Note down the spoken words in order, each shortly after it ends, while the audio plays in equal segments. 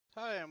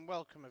Hi and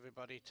welcome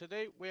everybody.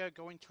 Today we are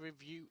going to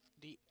review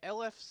the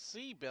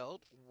LFC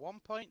build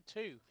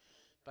 1.2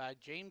 by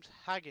James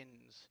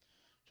Haggins.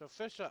 So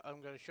first what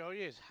I'm going to show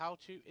you is how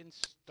to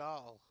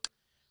install.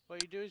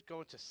 What you do is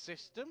go into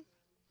System.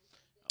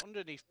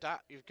 Underneath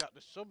that you've got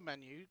the sub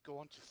menu, go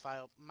on to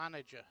File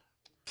Manager.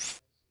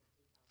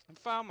 In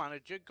File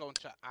Manager go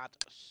into Add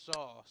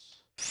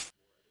Source.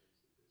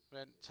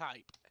 Then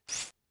type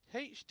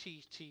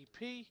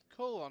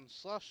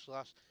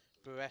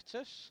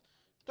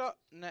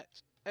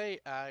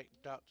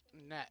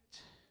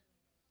http://brettus.netai.net.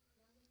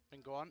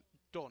 Then go on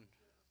Done.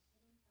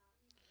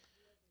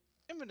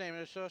 In the name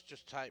of the source,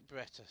 just type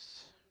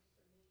Brettus.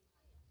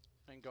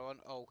 Then go on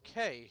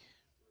OK.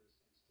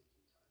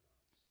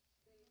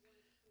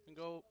 And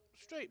go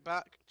straight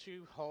back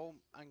to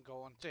Home and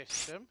go on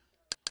System.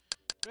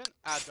 Then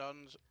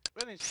Add-ons.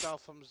 Then Install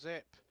from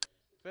Zip.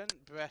 Then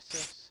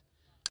Brettus.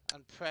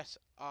 And press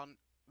on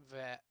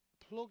the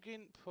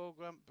plugin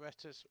program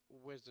Brettus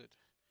Wizard.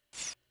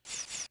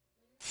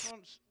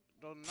 Once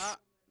done that,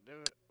 the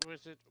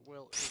wizard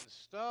will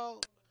install.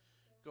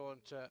 Go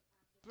on to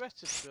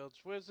Brettus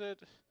Builds Wizard.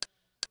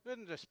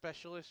 Then the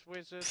Specialist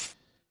Wizard.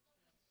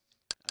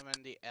 And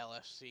then the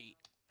LFC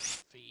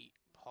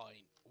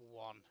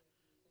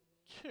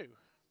 3.12.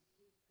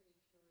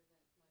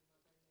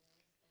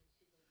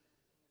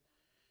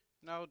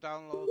 Now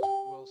download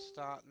will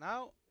start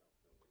now.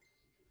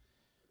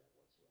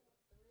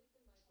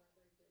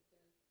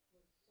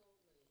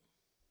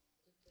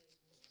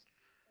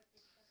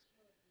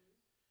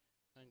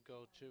 And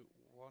go to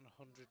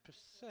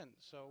 100%.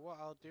 So what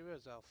I'll do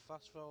is I'll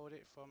fast forward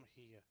it from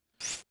here.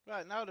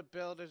 Right, now the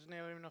build is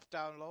nearly enough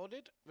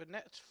downloaded. The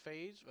next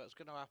phase that's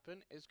going to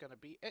happen is going to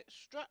be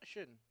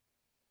extraction.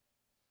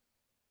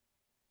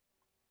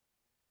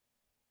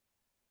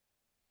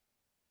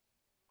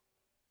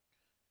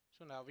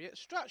 So now the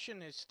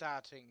extraction is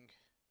starting.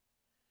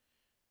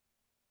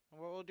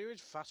 And what we'll do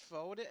is fast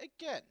forward it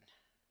again.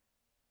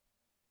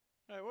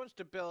 Right, once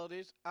the build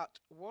is at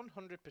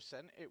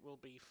 100%, it will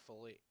be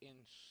fully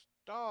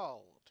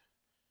installed,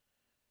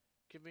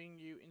 giving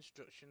you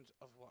instructions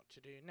of what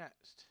to do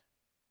next.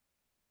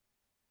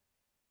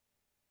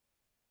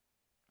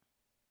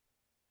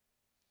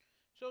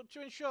 So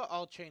to ensure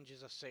all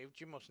changes are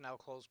saved, you must now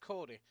close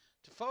KODI.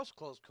 To force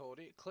close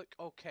KODI, click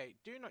OK.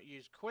 Do not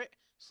use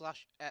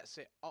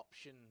quit/exit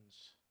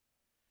options.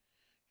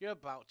 You're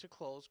about to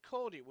close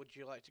KODI. Would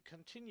you like to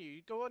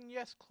continue? Go on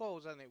yes,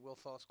 close, and it will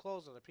force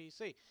close on the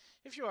PC.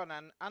 If you're on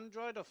an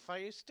Android or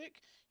Fire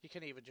Stick, you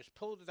can either just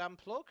pull the damn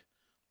plug,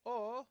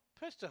 or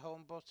press the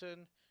home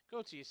button,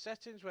 go to your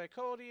settings where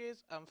KODI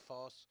is, and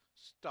force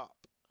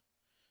stop.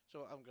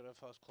 So I'm going to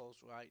force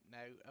close right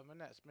now, and the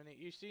next minute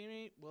you see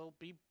me will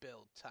be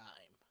build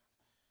time.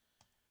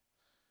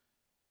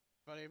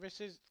 Right, this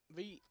is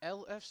the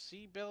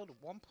LFC build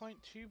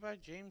 1.2 by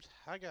James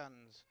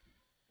Haggins.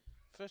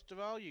 First of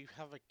all, you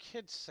have a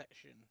kids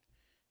section,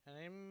 and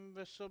in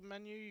the sub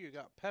menu you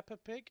got Peppa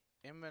Pig,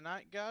 In the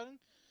Night Garden,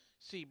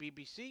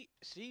 CBBC,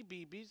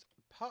 CBeebies,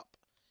 Pop,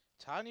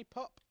 Tiny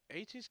Pop,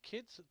 80s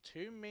Kids,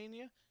 Toon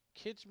Mania,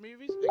 Kids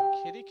Movies,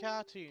 and Kiddie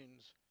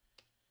Cartoons.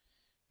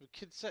 The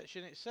kids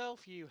section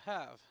itself, you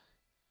have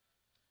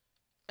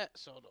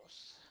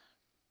Exodus,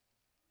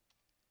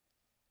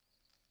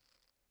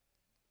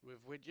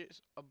 with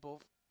widgets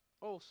above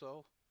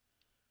also.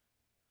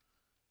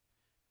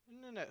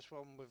 And the next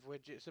one with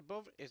widgets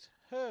above is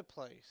Her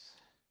Place,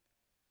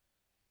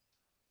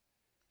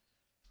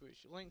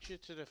 which links you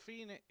to the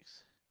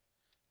Phoenix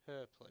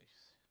Her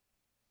Place.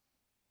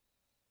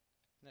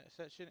 Next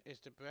section is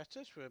the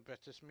Brettus, where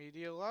Brettus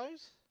Media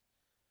lies.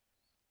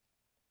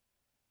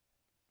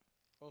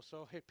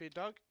 Also, Hippie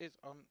Dog is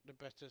on the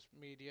Brettus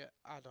Media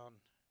add-on.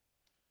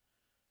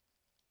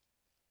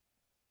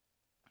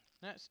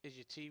 Next is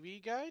your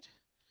TV guide.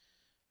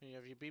 You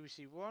have your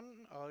BBC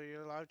One or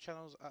your live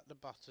channels at the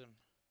bottom.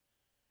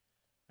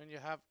 Then you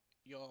have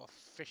your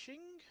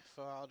fishing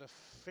for all the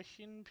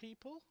fishing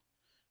people,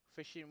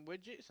 fishing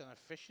widgets, and a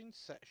fishing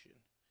section.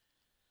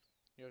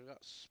 You've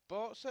got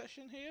sports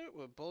section here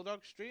with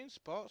Bulldog Stream,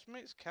 Sports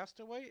Mix,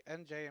 Castaway,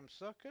 NJM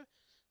Soccer,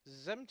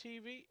 Zem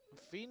TV,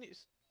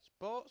 Phoenix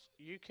Sports,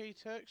 UK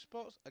Turk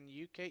Sports, and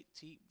UK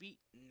TV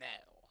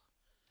Now.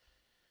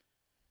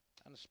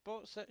 And the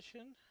sports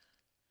section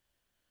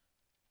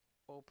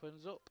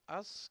opens up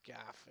as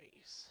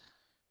Scarface.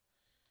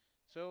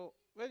 So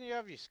then you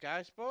have your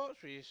Sky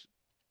Sports, with your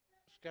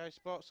Sky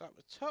Sports at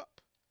the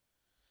top,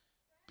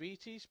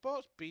 BT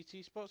Sports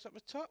at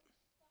the top.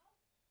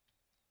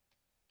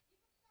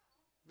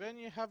 Then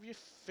you have your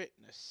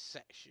fitness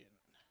section,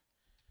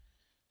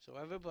 so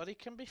everybody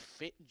can be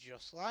fit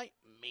just like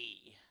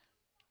me.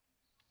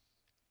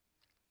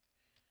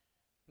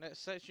 Next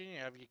section you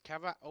have your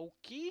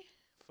karaoke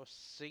for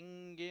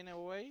singing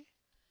away.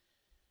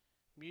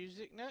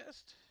 Music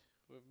next,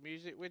 with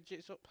music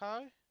widgets up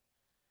high.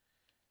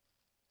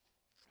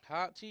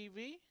 Heart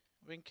TV,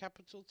 then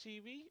Capital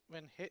TV,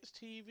 then Hits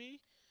TV,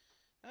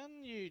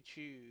 and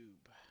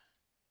YouTube,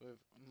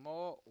 with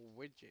more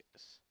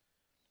widgets.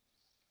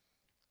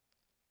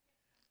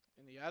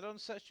 In the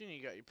add-ons section,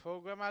 you got your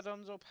program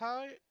add-ons up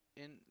high.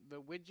 In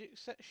the widget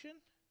section,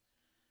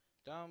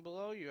 down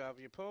below, you have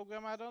your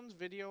program add-ons,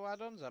 video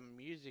add-ons, and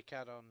music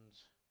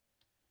add-ons.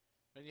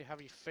 Then you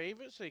have your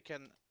favorites, so you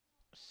can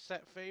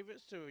set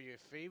favorites to your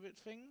favorite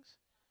things.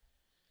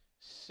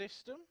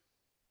 System,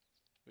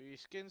 with your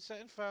skin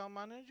setting, file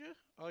manager,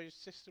 or your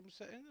system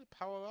settings,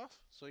 power off,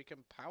 so you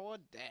can power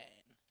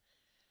down.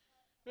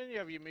 Then you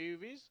have your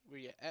movies,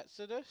 with your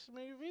Exodus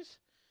movies.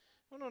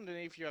 And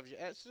underneath you have your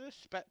Exodus,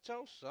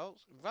 Specto,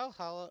 Salts,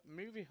 Valhalla,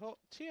 Movie Hut,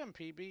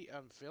 TMPB,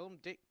 and Film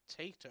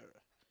Dictator.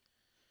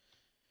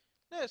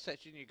 Next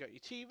section you got your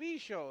TV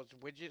shows,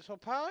 widgets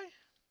up high.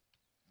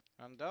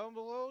 And down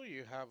below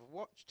you have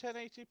Watch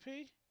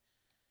 1080p,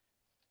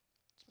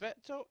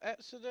 Specto,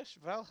 Exodus,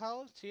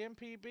 Valhalla,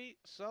 TMPB,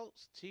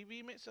 Salts,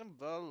 TV Mix, and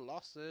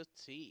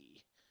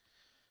Velocity.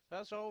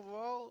 That's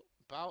overall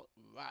about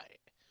right.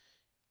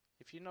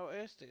 If you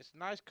noticed, it's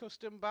nice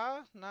custom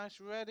bar, nice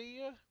red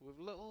here, with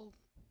little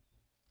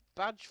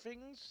badge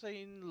things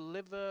saying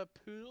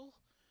Liverpool,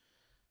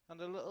 and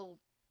a little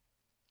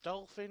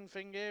dolphin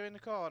thing here in the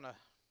corner,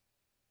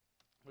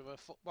 with a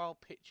football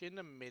pitch in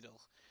the middle.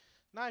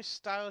 Nice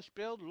stylish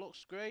build,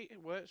 looks great,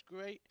 it works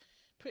great,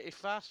 pretty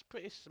fast,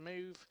 pretty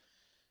smooth.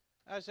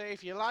 I say,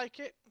 if you like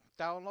it,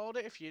 download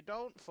it. If you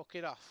don't, fuck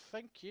it off.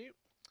 Thank you.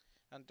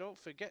 And don't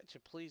forget to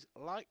please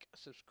like,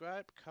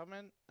 subscribe,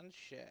 comment, and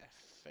share.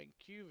 Thank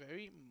you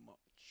very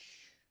much.